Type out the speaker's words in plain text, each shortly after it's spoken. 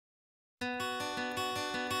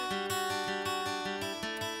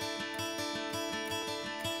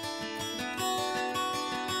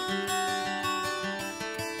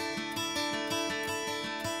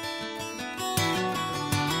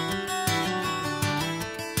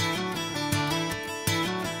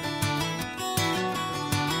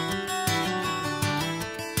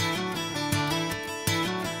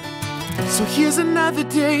So here's another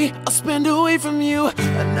day I'll spend away from you.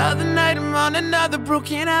 Another night I'm on another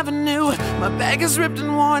broken avenue. My bag is ripped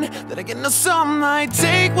and worn, that I get no sunlight.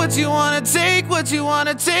 Take what you wanna, take what you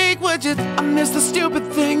wanna, take what you... I miss the stupid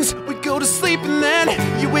things. We go to sleep and then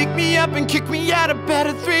you wake me up and kick me out of bed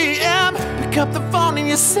at 3 AM. Pick up the phone and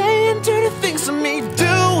you're saying dirty things to me.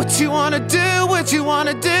 Do what you wanna do, what you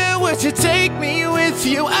wanna do. Would you take me with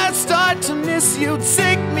you? I start to miss you.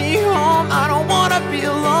 Take me home, I don't wanna be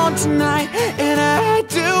alone tonight. And I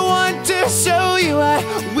do want to show you I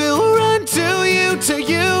will run to you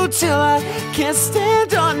till I can't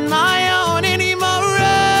stand on my own anymore.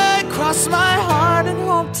 I cross my heart and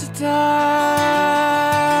hope to die.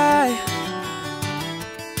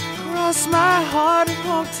 Cross my heart and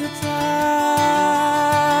hope to die.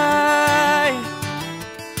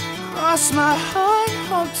 Cross my heart and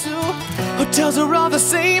hope to... Hotels are all the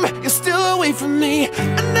same, you're still away from me.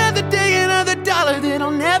 Another day, another dollar that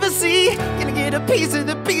I'll never see. Gonna get a piece of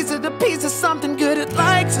the piece of the piece of something good it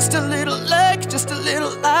likes. Just a little luck, just a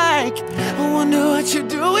little like. I wonder what you're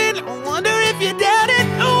doing, I wonder if you doubt it.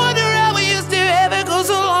 I wonder how we used to ever go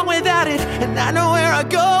so long without it. And I know where I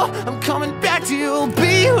go, I'm coming back to you.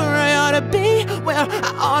 Be where I ought to be, where I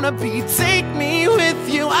ought to be. Take me with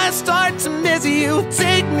you, I start to miss you.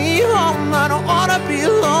 Take me home, I don't wanna be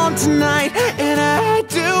alone tonight. And I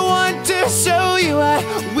do want to show you I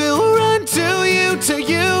will run to you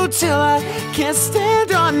till I can't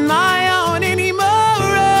stand on my own anymore.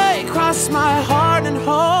 I cross my heart and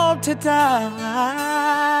hope to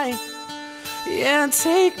die. Yeah,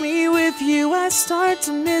 take me with you, I start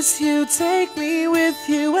to miss you. Take me with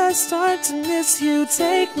you, I start to miss you.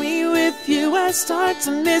 Take me with you, I start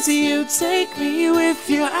to miss you. Take me with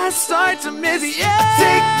you, I start to miss you. Yeah.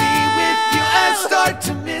 Take me with you, I start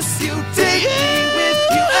to miss you. Take me with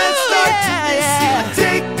you, I start to miss you.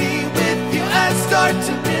 Take me with you, I start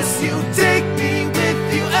to miss you. Take me with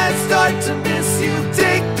you, I start to miss you.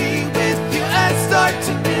 Take me with you, I start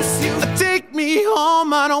to miss you. Take me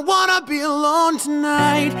home, I don't wanna be alone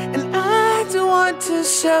tonight. And I do want to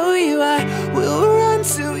show you I will run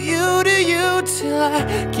to you till I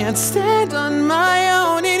can't stand on my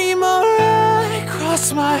own anymore. I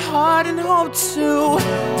cross my heart and hope to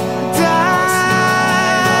die.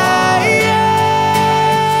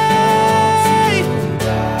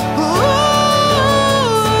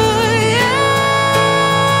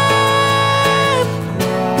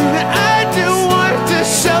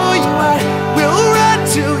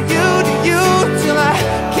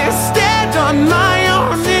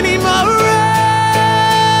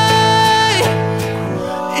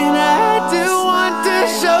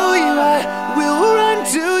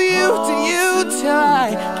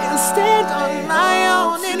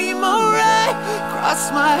 Cross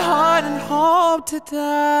my heart and hope to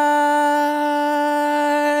die.